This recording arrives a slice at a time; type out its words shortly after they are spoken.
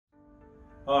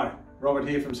Hi, Robert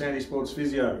here from Sandy Sports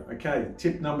Physio. Okay,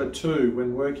 tip number 2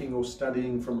 when working or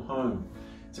studying from home.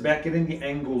 It's about getting the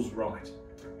angles right.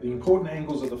 The important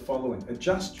angles are the following.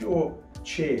 Adjust your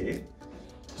chair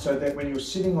so that when you're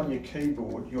sitting on your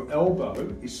keyboard, your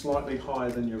elbow is slightly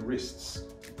higher than your wrists.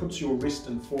 It puts your wrist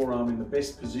and forearm in the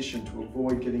best position to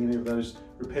avoid getting any of those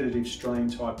repetitive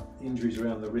strain type injuries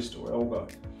around the wrist or elbow.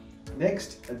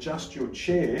 Next, adjust your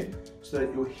chair so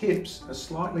that your hips are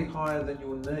slightly higher than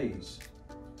your knees.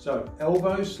 So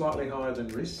elbows slightly higher than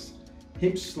wrists,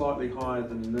 hips slightly higher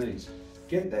than knees.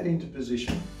 Get that into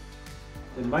position.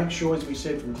 Then make sure, as we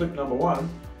said from clip number 1,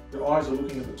 your eyes are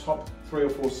looking at the top 3 or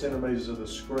 4 centimetres of the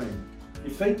screen.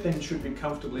 Your feet then should be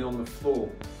comfortably on the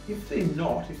floor. If they're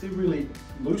not, if they're really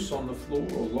loose on the floor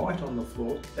or light on the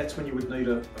floor, that's when you would need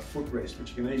a footrest,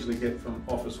 which you can easily get from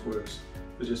Officeworks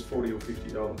for just $40 or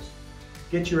 $50.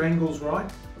 Get your angles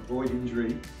right, avoid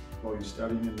injury while you're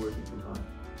studying and working from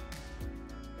home.